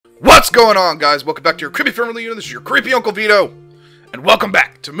What's going on, guys? Welcome back to your creepy family unit. This is your creepy Uncle Vito, and welcome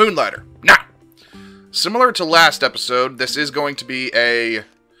back to Moonlighter. Now, similar to last episode, this is going to be a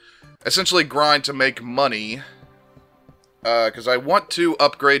essentially grind to make money, because I want to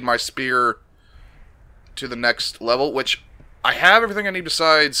upgrade my spear to the next level, which I have everything I need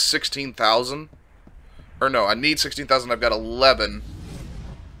besides 16,000. Or no, I need 16,000. I've got 11.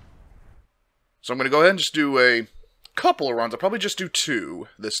 So I'm going to go ahead and just do a couple of runs. I'll probably just do 2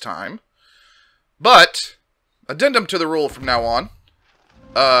 this time. But, addendum to the rule from now on.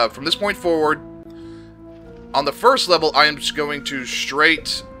 From this point forward, on the first level, I am just going to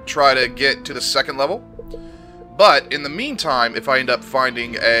straight try to get to the second level. But, in the meantime, if I end up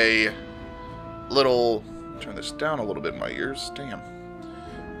finding a little... Turn this down a little bit in my ears. Damn.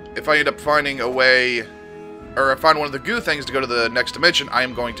 If I end up finding a way... Or I find one of the goo things to go to the next dimension, I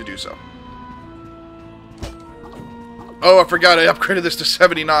am going to do so. Oh, I forgot I upgraded this to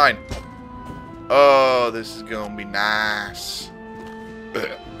 79. Oh, this is gonna be nice.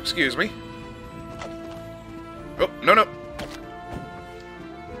 Excuse me. Oh, no.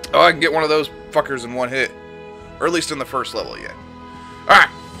 Oh, I can get one of those fuckers in one hit. Or at least in the first level, yeah. Alright.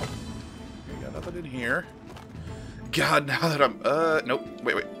 Got nothing in here. God, now that I'm... nope.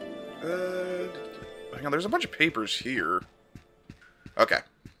 Wait. Hang on, there's a bunch of papers here. Okay.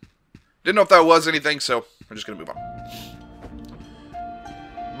 Didn't know if that was anything, so we're just gonna move on.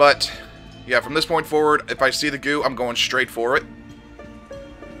 But, yeah, from this point forward, if I see the goo, I'm going straight for it.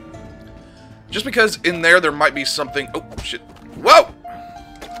 Just because in there might be something... Oh, shit. Whoa!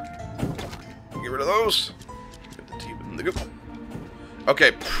 Get rid of those. Get the teeth in the goo.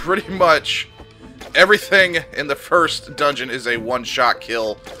 Okay, pretty much everything in the first dungeon is a one-shot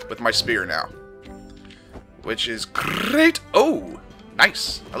kill with my spear now. Which is great. Oh,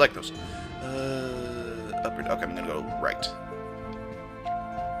 nice. I like those. Upward. Okay, I'm gonna go right.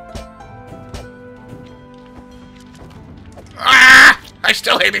 Ah! I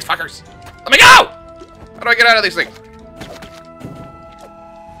still hate these fuckers. Let me go! How do I get out of these things?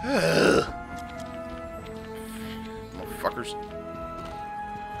 Motherfuckers.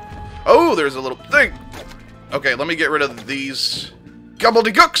 Oh, there's a little thing. Okay, let me get rid of these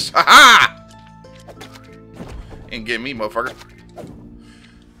gobbledygooks. Ha-ha! And get me, motherfucker.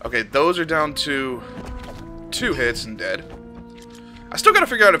 Okay, those are down to 2 hits and dead. I still gotta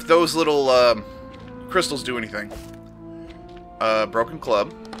figure out if those little crystals do anything. Broken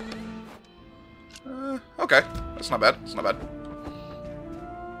club. Okay, that's not bad. That's not bad.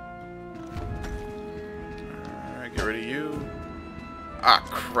 Alright, get rid of you. Ah,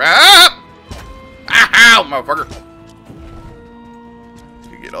 crap! Ow, motherfucker.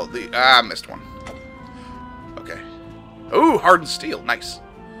 You get all the... Ah, I missed one. Okay. Ooh, hardened steel. Nice.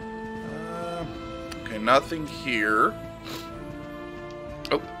 Okay, nothing here.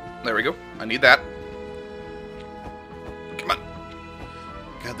 Oh, there we go. I need that. Come on.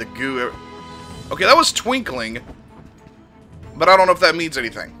 God, the goo. Okay, that was twinkling. But I don't know if that means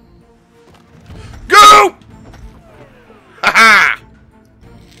anything. Go! Haha!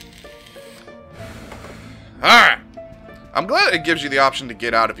 Alright. I'm glad it gives you the option to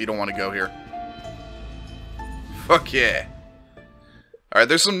get out if you don't want to go here. Fuck yeah. Alright,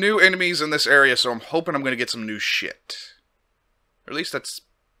 there's some new enemies in this area, so I'm hoping I'm going to get some new shit. Or at least that's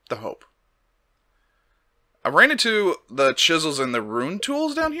the hope. I ran into the chisels and the rune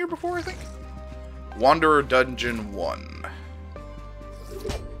tools down here before, I think. Wanderer Dungeon 1.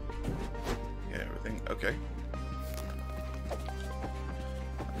 Yeah, everything. Okay.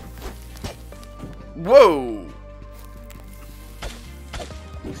 Whoa!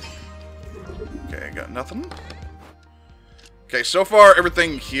 Okay, I got nothing. Okay, so far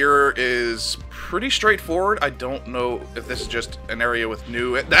everything here is pretty straightforward. I don't know if this is just an area with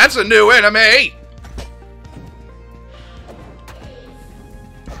new... That's a new enemy!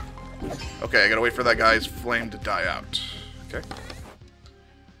 Okay, I gotta wait for that guy's flame to die out. Okay.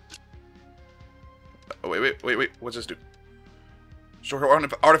 Oh, wait. What's this do? Store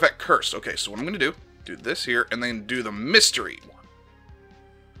artifact curse. Okay, so what I'm gonna do this here, and then do the mystery one.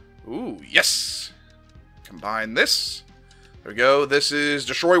 Ooh, yes! Combine this. There we go. This is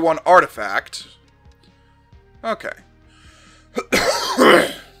destroy 1 artifact. Okay.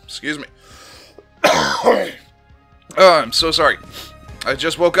 Excuse me. I'm so sorry. I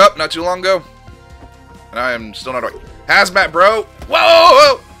just woke up not too long ago, and I am still not right. Hazmat, bro!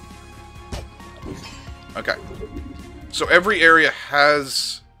 Whoa! Okay. So every area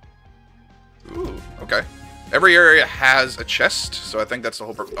has... Ooh, okay. Every area has a chest, so I think that's the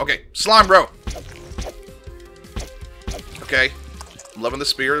whole purpose. Okay, slime, bro! Okay. I'm loving the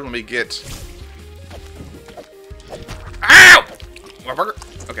spear. Let me get... Ow!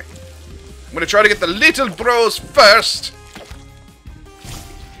 Motherfucker. Okay. I'm gonna try to get the little bros first.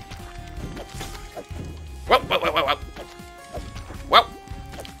 Whoa, whoa, whoa, whoa, whoa. Whoa.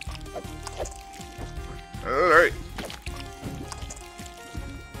 Alright.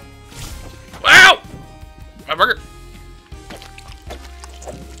 Wow! My burger.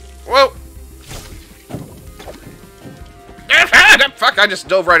 Whoa. Fuck, I just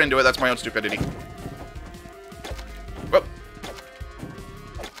dove right into it. That's my own stupidity. Whoa.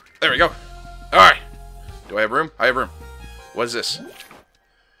 There we go. Alright. Do I have room? I have room. What is this?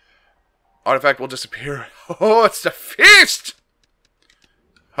 Artifact will disappear. Oh, it's the feast!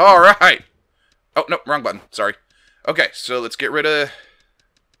 Alright. Oh, no, wrong button. Sorry. Okay, so let's get rid of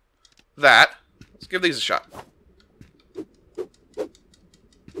that. Let's give these a shot.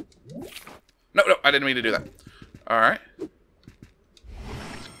 No, no, I didn't mean to do that. Alright.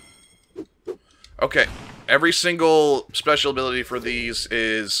 Okay. Every single special ability for these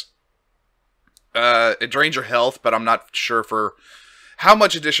is... it drains your health, but I'm not sure for how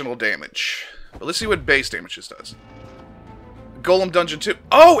much additional damage. But let's see what base damage this does. Golem Dungeon 2.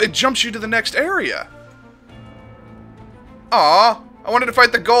 Oh, it jumps you to the next area. Aw, I wanted to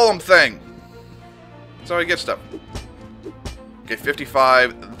fight the golem thing. That's how I get stuff. Okay,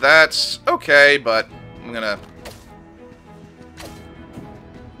 55. That's okay, but I'm gonna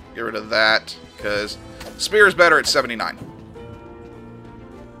get rid of that, because spear is better at 79.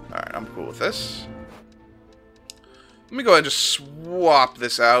 Alright, I'm cool with this. Let me go ahead and just swap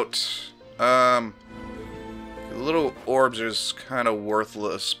this out. The little orbs is kind of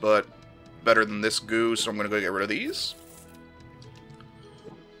worthless, but better than this goo, so I'm going to go get rid of these.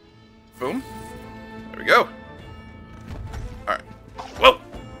 Boom. There we go. Alright. Whoa!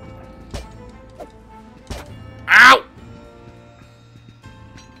 Ow!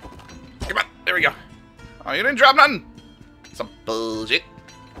 Come on, there we go. Oh, you didn't drop nothing. Some bullshit.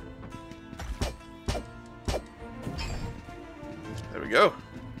 There we go.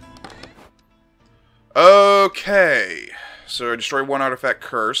 Okay. So I destroy one artifact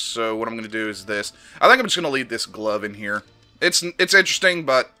curse, so what I'm going to do is this. I think I'm just going to leave this glove in here. It's interesting,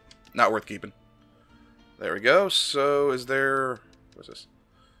 but not worth keeping. There we go. So is there... What's this?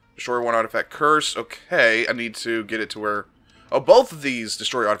 Destroy one artifact curse. Okay, I need to get it to where... Oh, both of these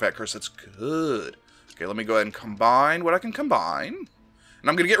destroy artifact curse. That's good. Okay, let me go ahead and combine what I can combine. And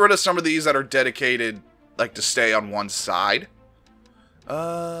I'm going to get rid of some of these that are dedicated, like, to stay on one side.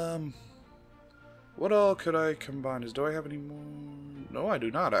 What all could I combine? Do I have any more? No, I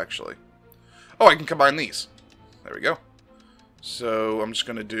do not, actually. Oh, I can combine these. There we go. So, I'm just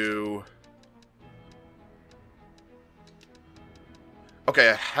going to do...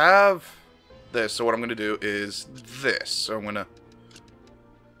 Okay, I have this, so what I'm going to do is this. So I'm going to...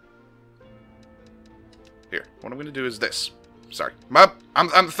 Here, what I'm going to do is this. Sorry.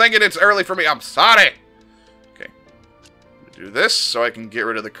 I'm thinking it's early for me. I'm sorry! Okay. Do this, so I can get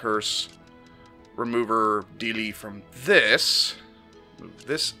rid of the curse remover dealie from this. Move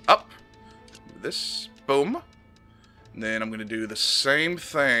this up. Move this. Boom. And then I'm going to do the same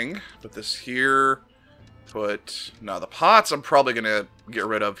thing. Put this here. Put... No, the pots I'm probably going to get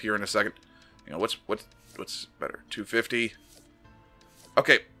rid of here in a second. You know, what's better? 250.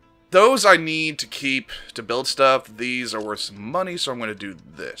 Okay. Those I need to keep to build stuff. These are worth some money, so I'm going to do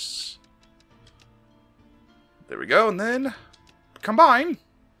this. There we go. And then combine.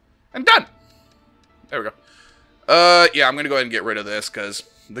 And done. There we go. Yeah, I'm going to go ahead and get rid of this, because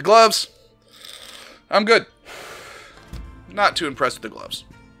the gloves, I'm good. Not too impressed with the gloves.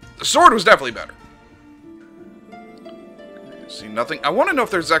 The sword was definitely better. See nothing. I want to know if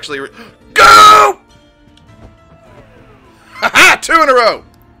there's actually... Go! Haha! 2 in a row!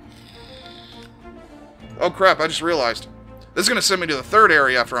 Oh crap, I just realized. This is going to send me to the 3rd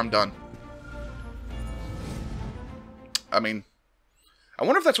area after I'm done. I mean... I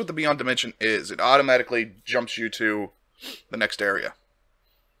wonder if that's what the Beyond Dimension is. It automatically jumps you to the next area.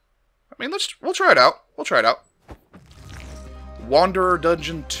 I mean, we'll try it out. We'll try it out. Wanderer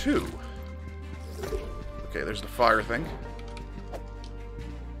Dungeon 2. Okay, there's the fire thing.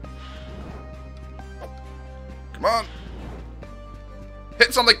 Come on.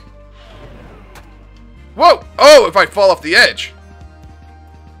 Hit something. Whoa! Oh, if I fall off the edge.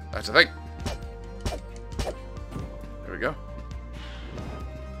 That's the thing. There we go.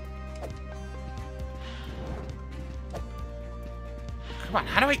 Come on,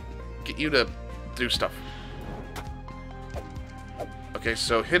 how do I get you to do stuff? Okay,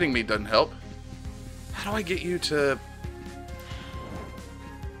 so hitting me doesn't help. How do I get you to...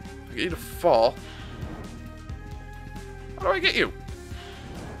 fall? How do I get you?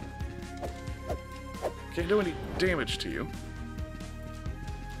 Can't do any damage to you.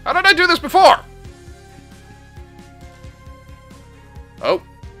 How did I do this before? Oh.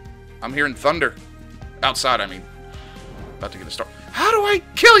 I'm hearing thunder. Outside, I mean. About to get a start. How do I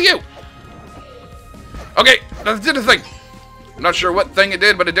kill you? Okay, that did a thing. I'm not sure what thing it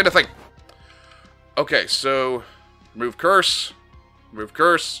did, but it did a thing. Okay, so... Remove curse. Remove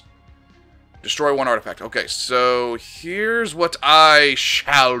curse. Destroy one artifact. Okay, so here's what I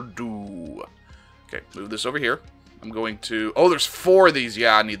shall do. Okay, move this over here. I'm going to... Oh, there's 4 of these.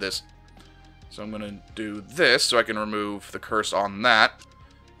 Yeah, I need this. So I'm going to do this so I can remove the curse on that.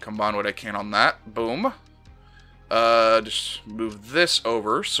 Combine what I can on that. Boom. Just move this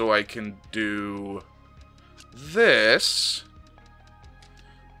over so I can do this.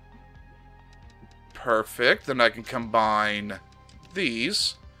 Perfect. Then I can combine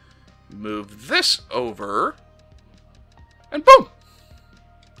these. Move this over. And boom!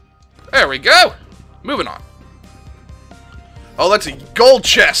 There we go! Moving on. Oh, that's a gold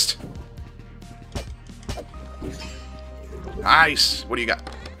chest! Nice. What do you got?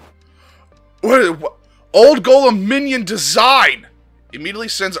 What? Old Golem minion design! Immediately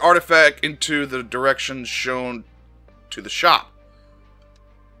sends artifact into the direction shown to the shop.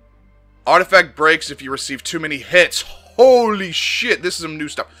 Artifact breaks if you receive too many hits. Holy shit, this is some new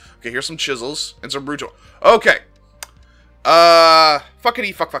stuff. Okay, here's some chisels and some brutal. Okay.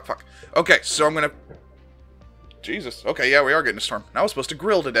 Fuckity, fuck. Okay, so I'm gonna... Jesus. Okay, yeah, we are getting a storm. Now I was supposed to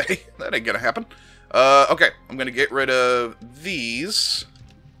grill today. That ain't gonna happen. Okay, I'm gonna get rid of these.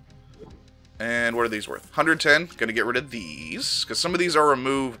 And what are these worth? 110. Gonna get rid of these. Because some of these are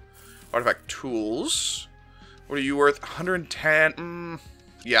remove artifact tools. What are you worth? 110.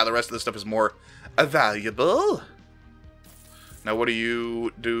 Yeah, the rest of this stuff is more valuable. Now, what do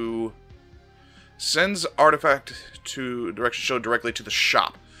you do? Sends artifact to direction show directly to the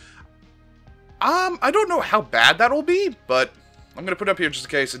shop. I don't know how bad that'll be, but I'm gonna put it up here just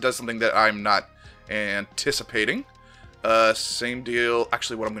in case it does something that I'm not anticipating. Same deal.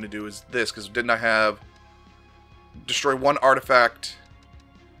 Actually, what I'm gonna do is this, because didn't I have destroy one artifact?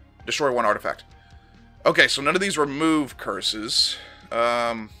 Destroy one artifact. Okay, so none of these remove curses.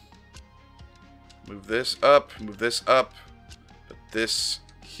 Move this up. Move this up. Put this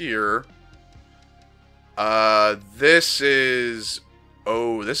here. This is...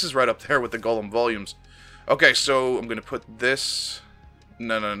 Oh, this is right up there with the Golem volumes. Okay, so I'm gonna put this...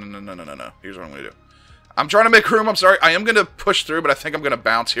 No. Here's what I'm gonna do. I'm trying to make room, I'm sorry. I am gonna push through, but I think I'm gonna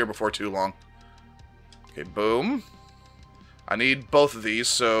bounce here before too long. Okay, boom. I need both of these,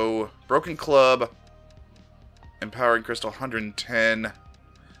 so... Broken Club. Empowering Crystal, 110.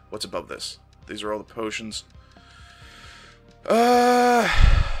 What's above this? These are all the potions.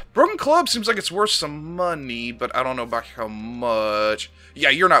 Broken Club seems like it's worth some money, but I don't know about how much. Yeah,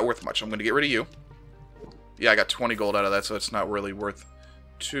 you're not worth much. I'm going to get rid of you. Yeah, I got 20 gold out of that, so it's not really worth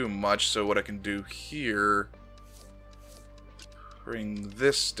too much. So what I can do here... Bring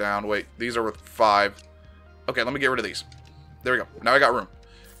this down. Wait, these are worth 5. Okay, let me get rid of these. There we go. Now I got room.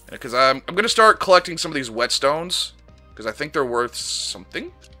 Because I'm going to start collecting some of these whetstones. Because I think they're worth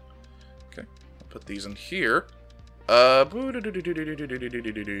something. Okay, I'll put these in here.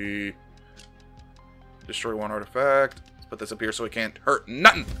 Destroy one artifact. Let's put this up here so it can't hurt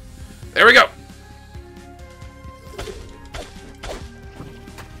nothing. There we go.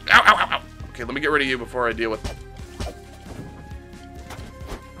 Ow. Okay, let me get rid of you before I deal with...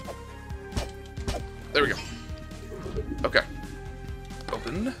 There we go. Okay.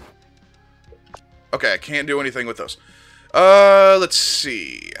 Open. Okay, I can't do anything with those. Let's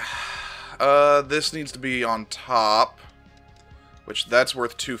see. This needs to be on top, which that's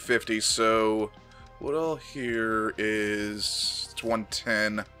worth 250, so what I'll hear is it's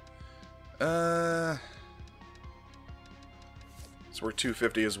 110. It's worth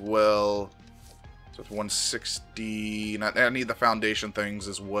 250 as well. So it's 160. I need the foundation things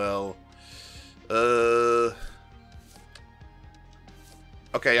as well.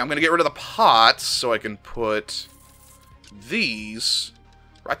 Okay, I'm gonna get rid of the pots so I can put these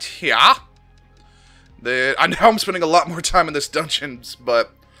right here. I know I'm spending a lot more time in this dungeons,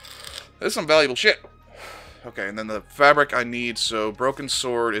 but there's some valuable shit. Okay, and then the fabric I need, so broken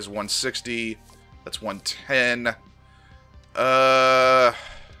sword is 160. That's 110. What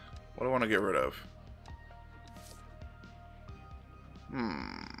do I want to get rid of?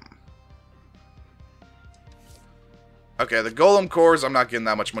 Okay, the golem cores I'm not getting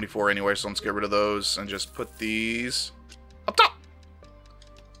that much money for anyway, so let's get rid of those and just put these up top.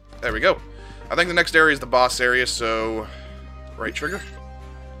 There we go. I think the next area is the boss area, so... Right trigger.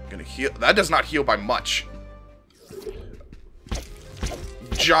 Gonna heal. That does not heal by much.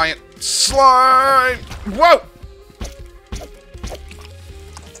 Giant slime! Whoa!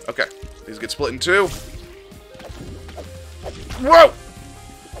 Okay. These get split in two. Whoa!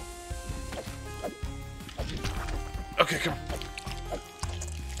 Okay, come on.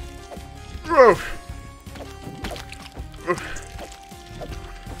 Whoa!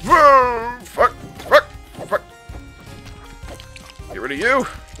 Whoa! Fuck! Fuck! Fuck! Get rid of you!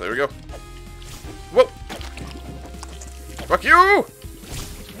 There we go. Whoa! Fuck you!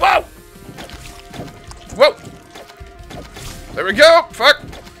 Whoa! Whoa! There we go! Fuck!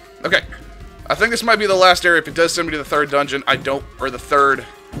 Okay. I think this might be the last area. If it does send me to the third dungeon, I don't... Or the third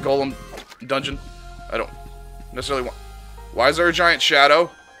golem dungeon. I don't necessarily want... Why is there a giant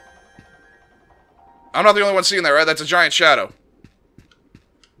shadow? I'm not the only one seeing that, right? That's a giant shadow.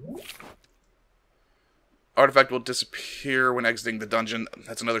 Artifact will disappear when exiting the dungeon.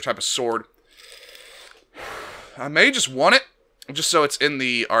 That's another type of sword. I may just want it, just so it's in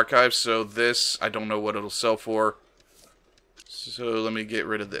the archive. So this, I don't know what it'll sell for. So let me get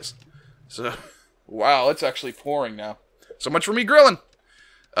rid of this. So, wow, it's actually pouring now. So much for me grilling.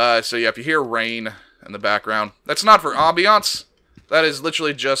 So yeah, if you hear rain in the background, that's not for ambiance. That is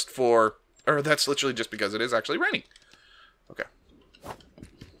literally just for, or that's literally just because it is actually raining. Okay.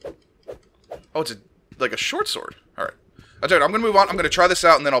 Oh, it's like a short sword. All right. I'll tell you what, I'm going to move on. I'm going to try this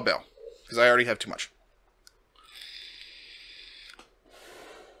out, and then I'll bail. Because I already have too much.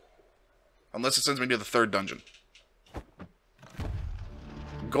 Unless it sends me to the third dungeon.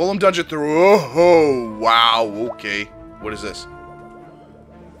 Golem dungeon through. Oh, wow. Okay. What is this?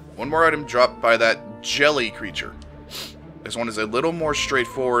 One more item dropped by that jelly creature. This one is a little more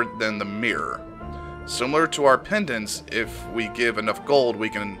straightforward than the mirror. Similar to our pendants, if we give enough gold, we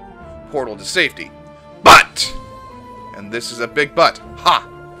can portal to safety. But! And this is a big but. Ha!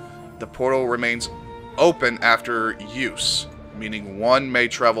 The portal remains open after use, meaning one may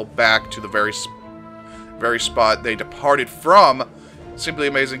travel back to the very spot they departed from. Simply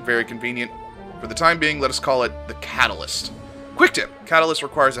amazing, very convenient. For the time being, let us call it the Catalyst. Quick tip, Catalyst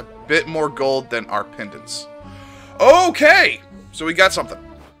requires a bit more gold than our pendants. Okay! So we got something.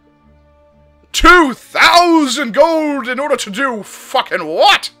 2,000 gold in order to do fucking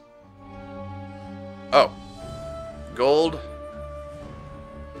what? Oh. Gold.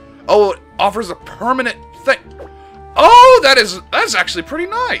 Oh, it offers a permanent thing. Oh, that's actually pretty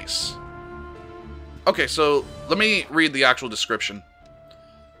nice. Okay, so let me read the actual description.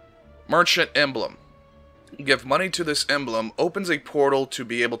 Merchant emblem. Give money to this emblem, opens a portal to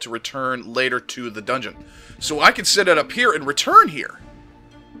be able to return later to the dungeon. So I can set it up here and return here.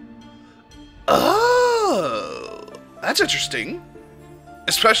 Oh, that's interesting.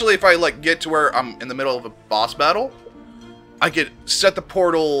 Especially if I like get to where I'm in the middle of a boss battle. I could set the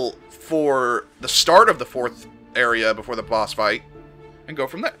portal for the start of the fourth area before the boss fight and go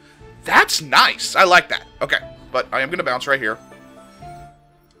from there. That's nice. I like that. Okay, but I am going to bounce right here.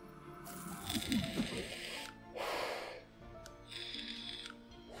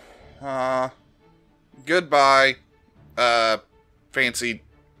 Goodbye, fancy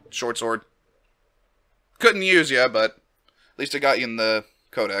short sword. Couldn't use ya, but at least I got you in the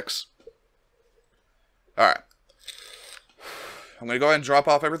codex. Alright. I'm gonna go ahead and drop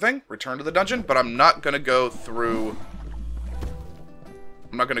off everything, return to the dungeon, but I'm not gonna go through...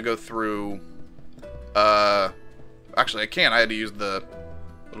 Actually, I can't. I had to use the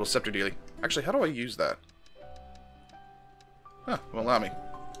little scepter dealy. Actually, how do I use that? Huh, won't allow me.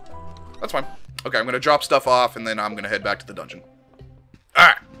 That's fine. Okay, I'm going to drop stuff off, and then I'm going to head back to the dungeon.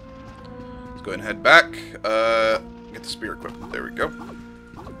 Alright. Let's go ahead and head back. Get the spear equipped. There we go.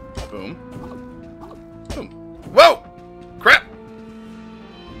 Boom. Boom. Whoa! Crap!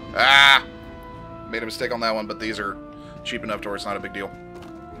 Ah! Made a mistake on that one, but these are cheap enough to where it's not a big deal.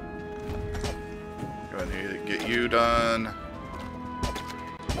 Go ahead and get you done.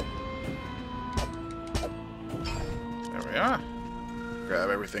 There we are. Grab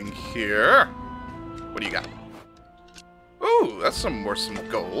everything here. What do you got? Ooh, that's some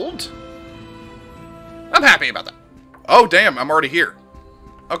gold. I'm happy about that. Oh, damn, I'm already here.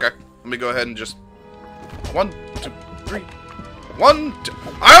 Okay, let me go ahead and just... 1, 2, 3. 1, 2...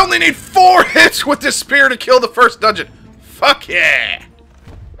 I only need 4 hits with this spear to kill the first dungeon. Fuck yeah.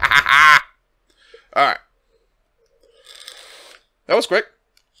 Alright. That was quick.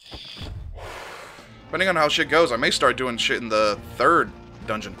 Depending on how shit goes, I may start doing shit in the third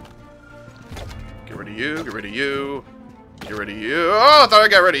dungeon. Get rid of you, get rid of you, get rid of you. Oh, I thought I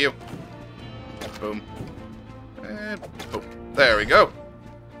got rid of you. Boom. And boom. There we go.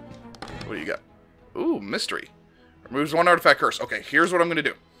 What do you got? Ooh, mystery. Removes 1 artifact curse. Okay, here's what I'm going to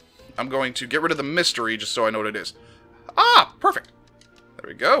do. I'm going to get rid of the mystery just so I know what it is. Ah, perfect. There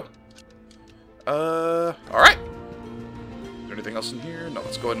we go. Alright. there anything else in here? No,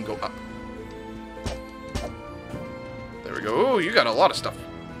 let's go ahead and go up. There we go. Oh, you got a lot of stuff.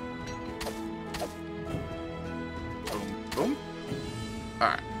 Boom, boom.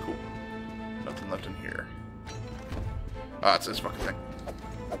 Alright, cool. Nothing left in here. Ah, it's this fucking thing.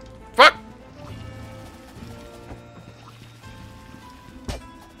 Fuck!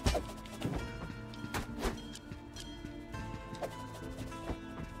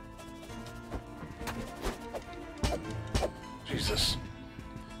 Jesus.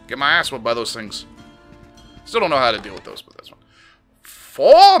 Get my ass whipped by those things. Still don't know how to deal with those, but that's one.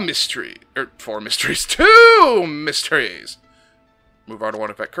 4 mysteries. Two mysteries! Move our one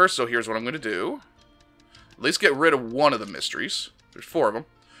effect curse, so here's what I'm going to do. At least get rid of one of the mysteries. There's 4 of them.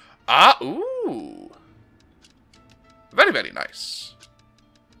 Ah, ooh. Very, very nice.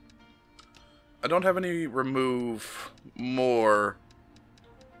 I don't have any remove more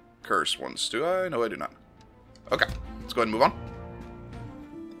curse ones, do I? No, I do not. Okay, let's go ahead and move on.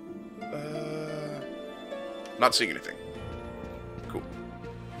 Not seeing anything. Cool.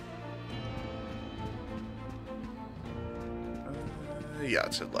 Yeah,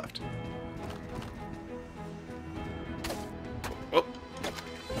 it said left. Oh.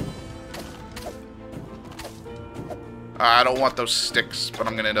 I don't want those sticks, but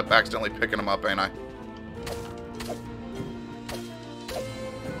I'm going to end up accidentally picking them up, ain't I?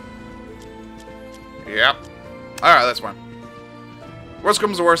 Yep. Alright, that's fine. Worst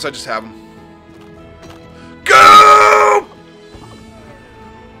comes to worst, I just have them. Go!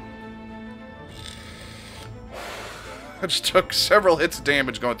 I just took several hits of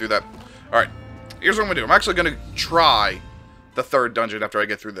damage going through that. Alright, here's what I'm going to do. I'm actually going to try the 3rd dungeon after I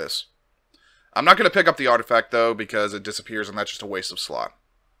get through this. I'm not going to pick up the artifact, though, because it disappears, and that's just a waste of slot.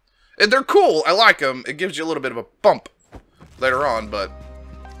 And they're cool. I like them. It gives you a little bit of a bump later on, but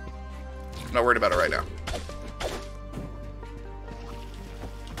I'm not worried about it right now.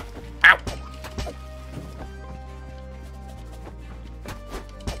 Ow!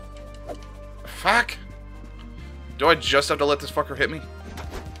 Fuck! Do I just have to let this fucker hit me?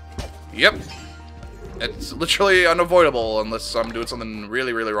 Yep. It's literally unavoidable unless I'm doing something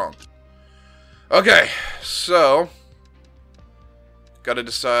really, really wrong. Okay, so gotta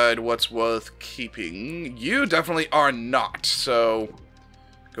decide what's worth keeping. You definitely are not, so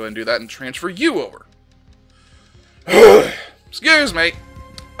go ahead and do that and transfer you over. Excuse me.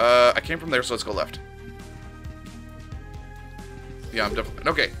 I came from there, so let's go left. Yeah, I'm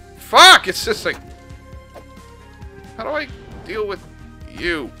definitely... Okay. Fuck! It's just like... How do I deal with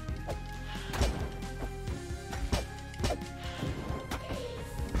you?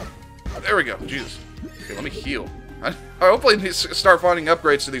 There we go. Jesus. Okay, let me heal. I hopefully need to start finding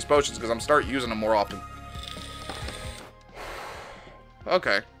upgrades to these potions, because I'm start using them more often.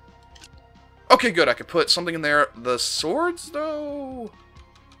 Okay. Okay, good. I could put something in there. The swords, though...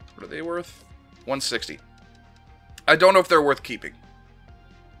 What are they worth? 160. I don't know if they're worth keeping.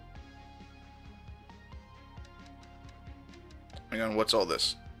 Hang on, what's all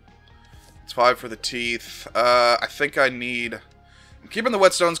this? It's 5 for the teeth. I think I need... I'm keeping the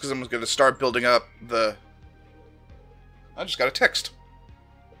whetstones because I'm going to start building up the... I just got a text.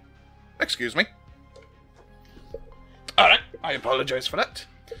 Excuse me. Alright, I apologize for that.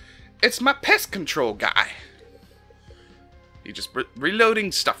 It's my pest control guy. He just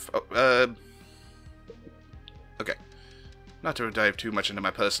reloading stuff. Oh, okay. Not to dive too much into my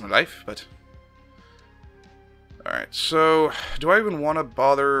personal life, but... Alright, so... Do I even want to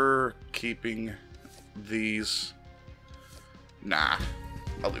bother keeping these? Nah.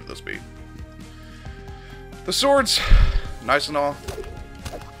 I'll leave those be. The swords, nice and all.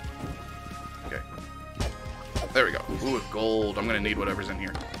 Okay. There we go. Ooh, gold. I'm going to need whatever's in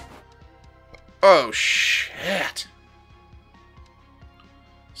here. Oh, shit.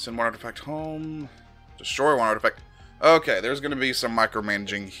 Send one artifact home. Destroy one artifact. Okay, there's going to be some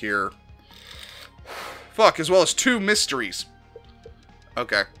micromanaging here. Fuck, as well as 2 mysteries.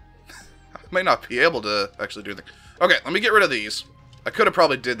 Okay. I may not be able to actually do anything. Okay, let me get rid of these. I could have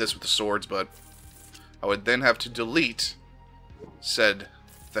probably did this with the swords, but I would then have to delete said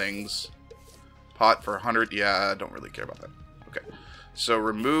things. Pot for 100. Yeah, I don't really care about that. Okay. So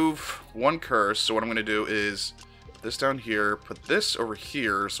remove 1 curse. So what I'm going to do is put this down here, put this over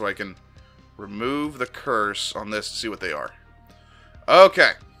here so I can remove the curse on this to see what they are.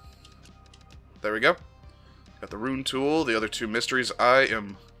 Okay. There we go. Got the rune tool, the other 2 mysteries. I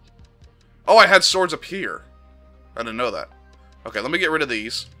am... Oh, I had swords up here. I didn't know that. Okay, let me get rid of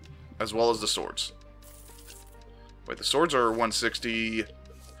these, as well as the swords. Wait, the swords are 160.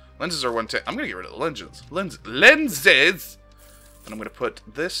 Lenses are 110. I'm going to get rid of the lenses. Lenses! And I'm going to put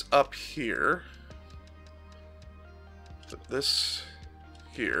this up here. Put this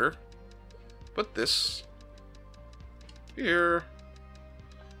here. Put this here.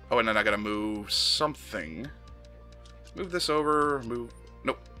 Oh, and then I gotta move something. Move this over. Move.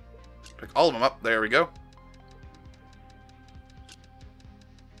 Nope. Pick all of them up. There we go.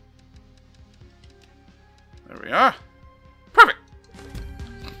 There we are. Perfect.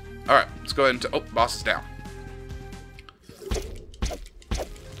 Alright, let's go ahead and... Oh, boss is down.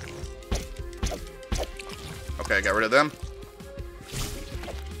 Okay, I got rid of them.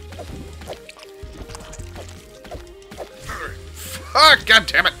 Fuck! God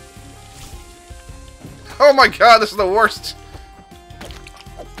damn it! Oh my god, this is the worst!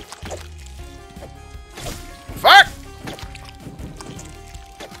 Fuck!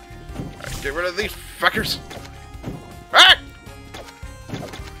 Alright, get rid of these fuckers. Fuck!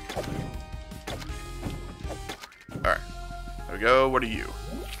 Alright. There we go. What are you?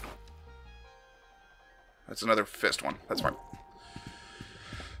 That's another fist one. That's fine.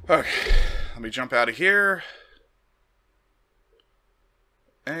 Okay. Let me jump out of here.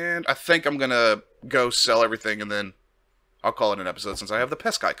 And I think I'm gonna go sell everything and then I'll call it an episode since I have the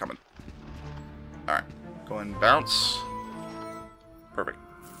pest guy coming. Alright. Go and bounce. Perfect.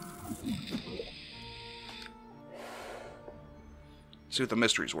 See what the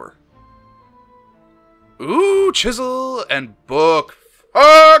mysteries were. Ooh, chisel and book.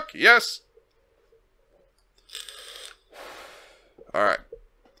 Fuck! Yes! Alright.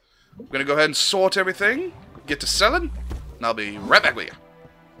 I'm gonna go ahead and sort everything, get to selling, and I'll be right back with you.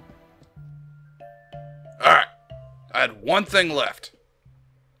 Alright. I had one thing left.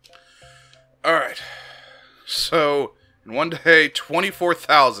 Alright. So, in one day,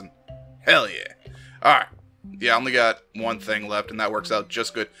 24,000. Hell yeah. Alright. Yeah, I only got one thing left, and that works out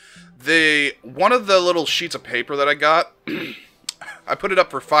just good. One of the little sheets of paper that I got, I put it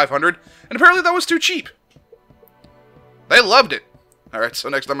up for 500, and apparently that was too cheap. They loved it. Alright, so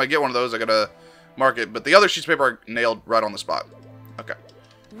next time I get one of those, I gotta mark it. But the other sheets of paper are nailed right on the spot. Okay.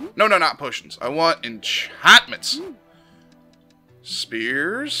 No, not potions. I want enchantments.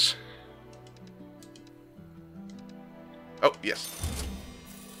 Spears. Oh, yes.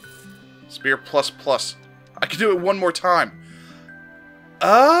 Spear plus. I can do it one more time.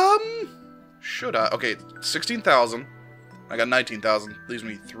 Should I? Okay, 16,000. I got 19,000. Leaves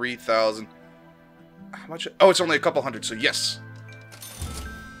me 3,000. How much? Oh, it's only a couple hundred, so yes.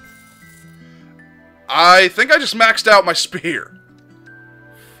 I think I just maxed out my spear.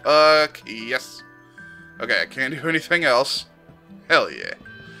 Fuck, yes. Okay, I can't do anything else. Hell yeah.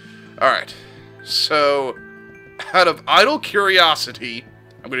 Alright. So, out of idle curiosity,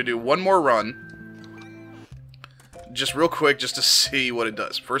 I'm going to do one more run. Just real quick, just to see what it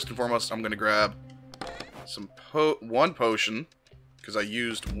does. First and foremost, I'm going to grab one potion, because I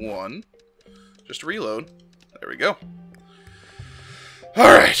used one. Just to reload. There we go.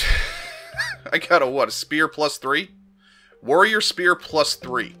 Alright. I got a spear plus 3? Warrior spear plus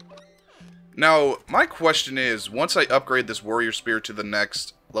 3. Now, my question is, once I upgrade this warrior spear to the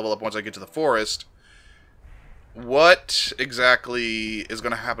next level up, once I get to the forest, what exactly is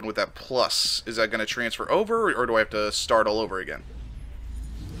going to happen with that plus? Is that going to transfer over, or do I have to start all over again?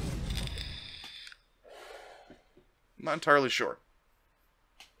 I'm not entirely sure.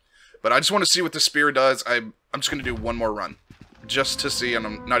 But I just want to see what the spear does. I'm just going to do one more run. Just to see, and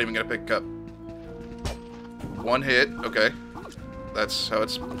I'm not even going to pick up. One hit, okay. That's how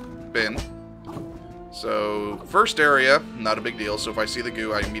it's been. So, first area, not a big deal. So if I see the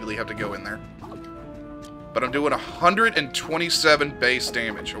goo, I immediately have to go in there. But I'm doing 127 base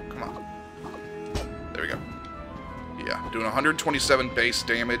damage. Oh, come on. There we go. Yeah, doing 127 base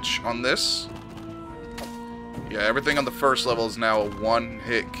damage on this. Yeah, everything on the first level is now a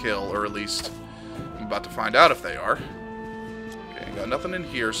one-hit kill, or at least I'm about to find out if they are. Okay, got nothing in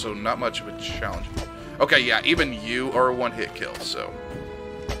here, so not much of a challenge. Okay, yeah, even you are a one-hit kill, so...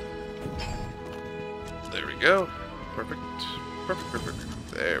 There we go. Perfect. Perfect.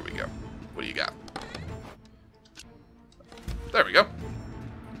 There we go. What do you got? There we go.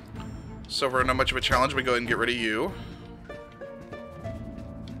 So for not much of a challenge, we go ahead and get rid of you.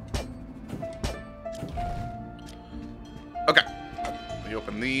 Okay. We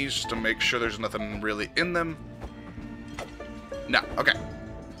open these just to make sure there's nothing really in them. No. Okay.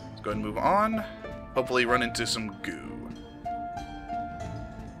 Let's go ahead and move on. Hopefully run into some goo.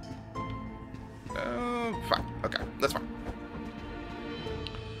 Fine. Okay. That's fine.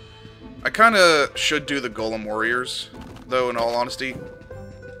 I kind of should do the Golem Warriors, though, in all honesty.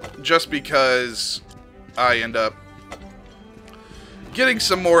 Just because I end up getting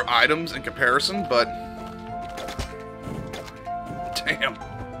some more items in comparison, but... Damn.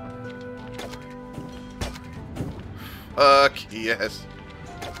 Fuck yes.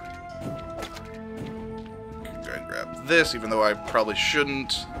 Go ahead and grab this, even though I probably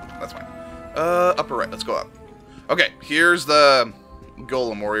shouldn't. That's fine. Upper right. Let's go up. Okay, here's the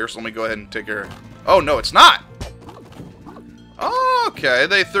Golem Warrior, so let me go ahead and take her. Oh, no, it's not! Okay,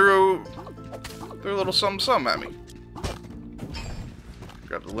 they threw a little something at me.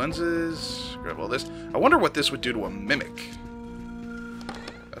 Grab the lenses, grab all this. I wonder what this would do to a Mimic.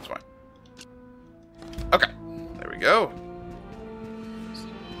 That's fine. Okay, there we go.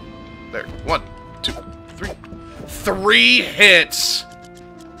 There, 1, 2, 3. 3 hits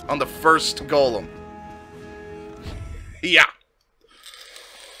on the first Golem. Yeah.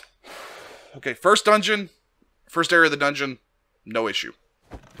 Okay, first dungeon, first area of the dungeon, no issue.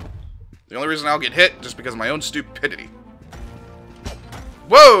 The only reason I'll get hit, just because of my own stupidity.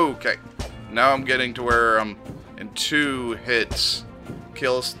 Whoa, okay. Now I'm getting to where I'm in 2 hits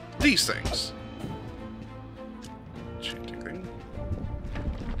kills these things. Changing thing.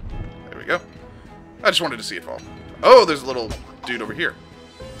 There we go. I just wanted to see it fall. Oh, there's a little dude over here.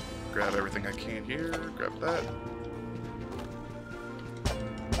 Grab everything I can here. Grab that.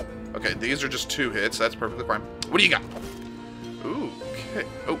 Okay, these are just 2 hits. That's perfectly fine. What do you got? Ooh, okay.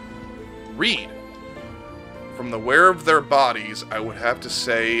 Oh, read. From the wear of their bodies, I would have to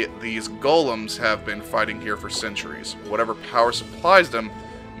say these golems have been fighting here for centuries. Whatever power supplies them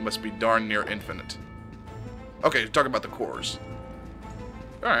must be darn near infinite. Okay, talking about the cores.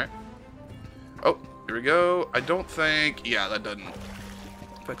 Alright. Oh, here we go. I don't think... Yeah, that doesn't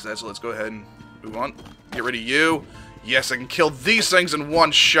fix that, so let's go ahead and move on. Get rid of you. Yes, I can kill these things in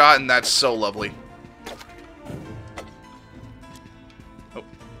 1 shot, and that's so lovely. Oh,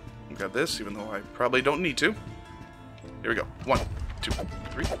 got this, even though I probably don't need to. Here we go. 1, 2,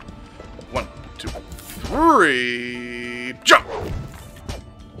 3. 1, 2, 3. Jump!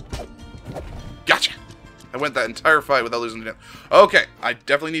 Gotcha! I went that entire fight without losing the damage. Okay, I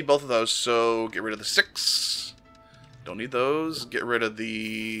definitely need both of those, so get rid of the 6. Don't need those. Get rid of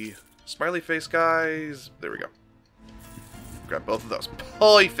the smiley face guys. There we go. Grab both of those.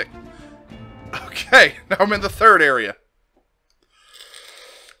 Perfect. Okay, now I'm in the 3rd area.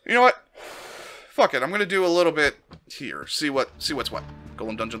 You know what? Fuck it. I'm gonna do a little bit here. See what's what.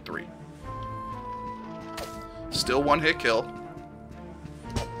 Golem Dungeon 3. Still 1-hit kill.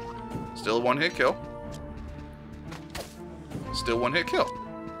 Still 1-hit kill. Still 1-hit kill.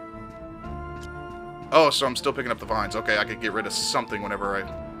 Oh, so I'm still picking up the vines. Okay, I could get rid of something whenever I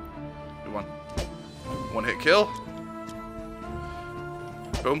do 1-hit kill.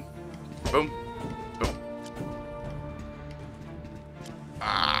 Boom. Boom. Boom.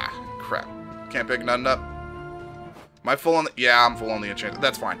 Ah, crap. Can't pick nothing up. Am I full on the... Yeah, I'm full on the enchant.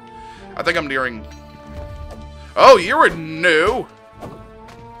 That's fine. I think I'm nearing... Oh, you were new!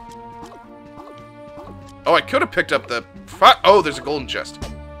 Oh, I could have picked up the... Oh, there's a golden chest.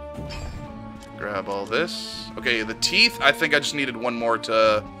 Grab all this. Okay, the teeth, I think I just needed 1 more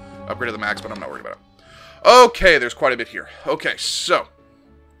to upgrade to the max, but I'm not worried about it. Okay, there's quite a bit here. Okay, so...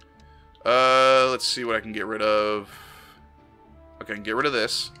 let's see what I can get rid of. Okay, I can get rid of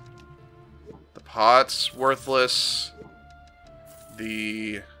this. The pot's worthless.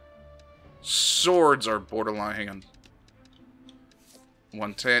 The swords are borderline. Hang on.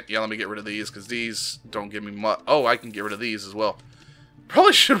 110. Yeah, let me get rid of these, because these don't give me much. Oh, I can get rid of these as well.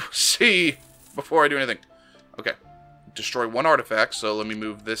 Probably should see before I do anything. Okay. Destroy 1 artifact, so let me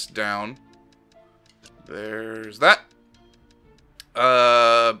move this down. There's that.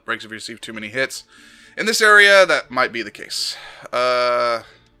 Breaks if you receive too many hits. In this area, that might be the case.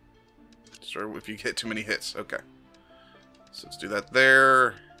 Sure, if you hit too many hits. Okay. So let's do that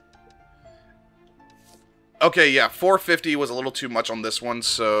there. Okay, yeah, 450 was a little too much on this one,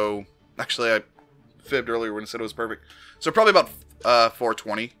 so... Actually, I fibbed earlier when I said it was perfect. So probably about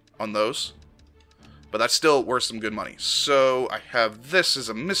 420 on those. But that's still worth some good money. So I have this as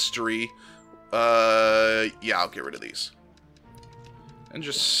a mystery. Yeah, I'll get rid of these. And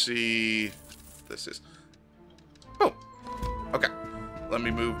just see if this is... Boom. Okay. Let me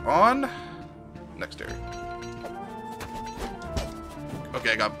move on. Next area.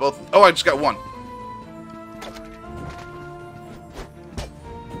 Okay, I got both. Oh, I just got 1.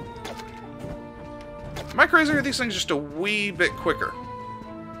 Am I crazy, or are these things just a wee bit quicker?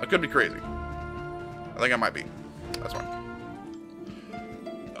 I could be crazy. I think I might be. That's fine.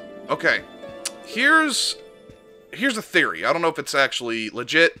 Okay. Here's a theory. I don't know if it's actually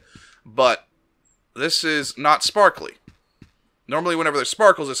legit, but this is not sparkly. Normally, whenever there's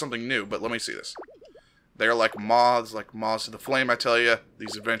sparkles, it's something new, but let me see this. They're like moths to the flame, I tell you.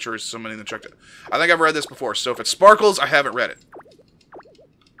 These adventurers, so many of them checked it. I think I've read this before, so if it sparkles, I haven't read it.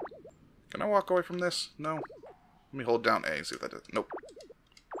 Can I walk away from this? No? Let me hold down A and see if that does. Nope.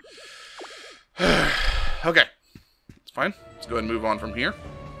 Okay. It's fine. Let's go ahead and move on from here.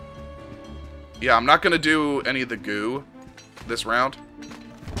 Yeah, I'm not going to do any of the goo this round.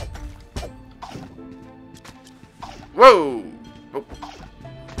 Whoa! Oh.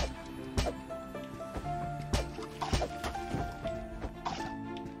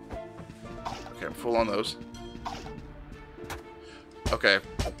 Okay, I'm full on those. Okay,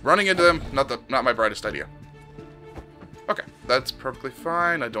 running into them, not my brightest idea. Okay, that's perfectly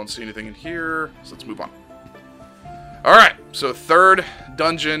fine. I don't see anything in here, so let's move on. Alright, so third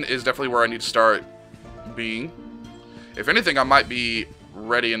dungeon is definitely where I need to start being. If anything, I might be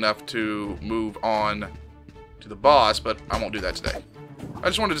ready enough to move on to the boss, but I won't do that today. I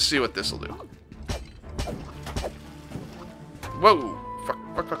just wanted to see what this will do. Whoa! Fuck.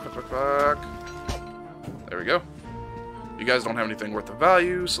 There we go. You guys don't have anything worth of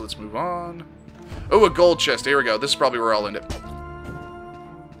value, so let's move on. Oh, a gold chest. Here we go. This is probably where I'll end it.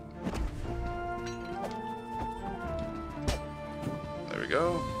 There we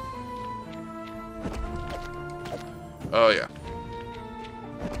go. Oh, yeah.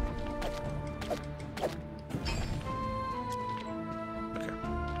 Okay.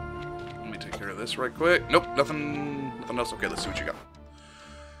 Let me take care of this right quick. Nope, nothing else. Okay, let's see what you got.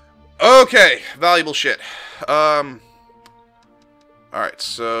 Okay, valuable shit. Alright,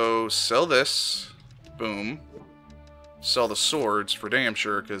 so sell this. Boom. Sell the swords for damn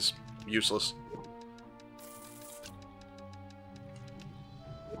sure, because useless.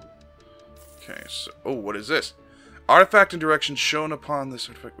 Okay, so... Oh, what is this? Artifact and direction shown upon this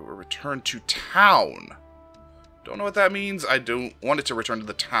artifact will return to town. Don't know what that means. I don't want it to return to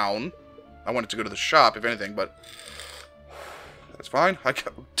the town. I want it to go to the shop, if anything, but... That's fine.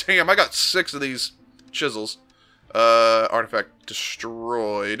 Damn, I got 6 of these chisels. Artifact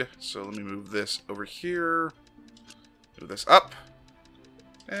destroyed. So let me move this over here. Move this up.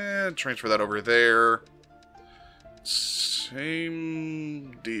 And transfer that over there.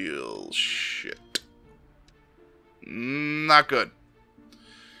 Same deal. Shit. Not good.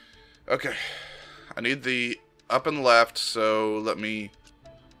 Okay. I need the up and left, so let me...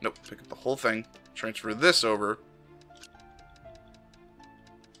 Nope, pick up the whole thing. Transfer this over.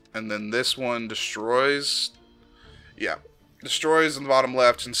 And then this one destroys... Yeah. Destroys in the bottom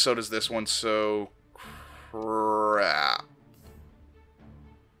left, and so does this one, so... Crap.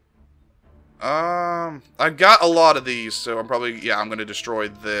 I got a lot of these, so I'm probably... Yeah, I'm going to destroy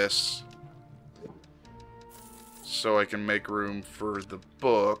this. So I can make room for the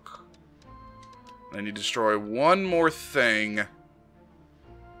book. I need to destroy one more thing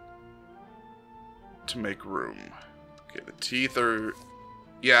to make room. Okay, the teeth are...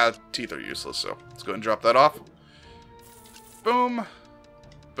 Yeah, teeth are useless, so let's go ahead and drop that off. Boom.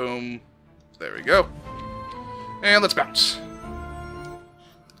 Boom. There we go. And let's bounce.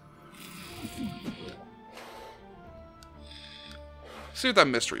 See what that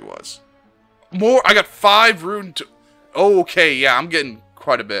mystery was. More. I got 5 rune to... Okay, yeah, I'm getting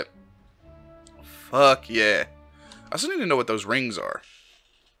quite a bit. Fuck yeah. I still need to know what those rings are.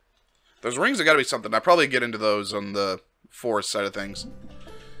 Those rings have got to be something. I'll probably get into those on the forest side of things.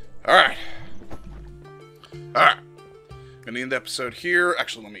 Alright. Alright. Gonna end the episode here.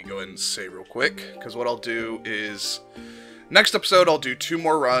 Actually, let me go ahead and say real quick, because what I'll do is... Next episode, I'll do 2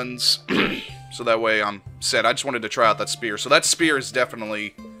 more runs, so that way I'm set. I just wanted to try out that spear. So that spear is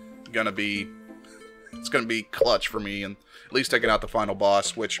definitely gonna be... It's gonna be clutch for me, and at least taking out the final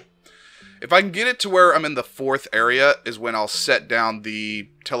boss, which... If I can get it to where I'm in the 4th area, is when I'll set down the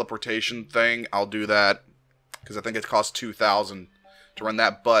teleportation thing. I'll do that, because I think it costs 2,000 to run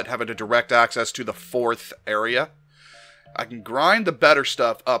that, but having a direct access to the 4th area, I can grind the better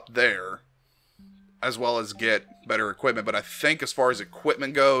stuff up there, as well as get better equipment, but I think as far as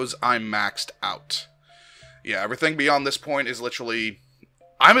equipment goes, I'm maxed out. Yeah, everything beyond this point is literally...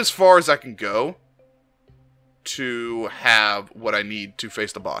 I'm as far as I can go to have what I need to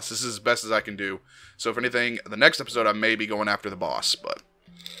face the boss. This is as best as I can do. So if anything, the next episode I may be going after the boss, but...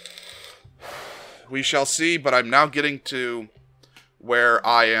 We shall see, but I'm now getting to where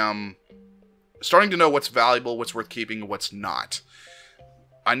I am starting to know what's valuable, what's worth keeping, and what's not.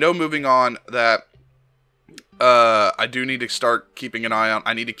 I know moving on that I do need to start keeping an eye on.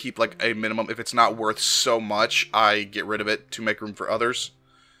 I need to keep like a minimum. If it's not worth so much, I get rid of it to make room for others.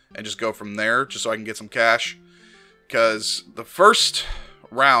 And just go from there, just so I can get some cash. Because the first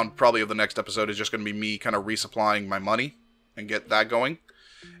round, probably of the next episode, is just going to be me kind of resupplying my money. And get that going.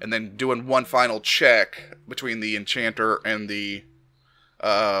 And then doing one final check between the enchanter and the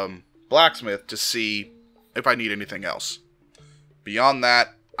blacksmith to see if I need anything else. Beyond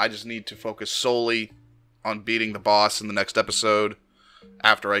that, I just need to focus solely on beating the boss in the next episode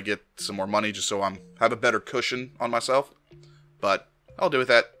after I get some more money, just so I have a better cushion on myself. But I'll deal with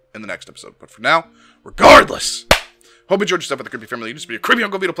that in the next episode. But for now, regardless, hope you enjoyed your stuff with the Creepy Family. You just be a creepy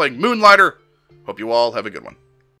Uncle Vito playing Moonlighter. Hope you all have a good one.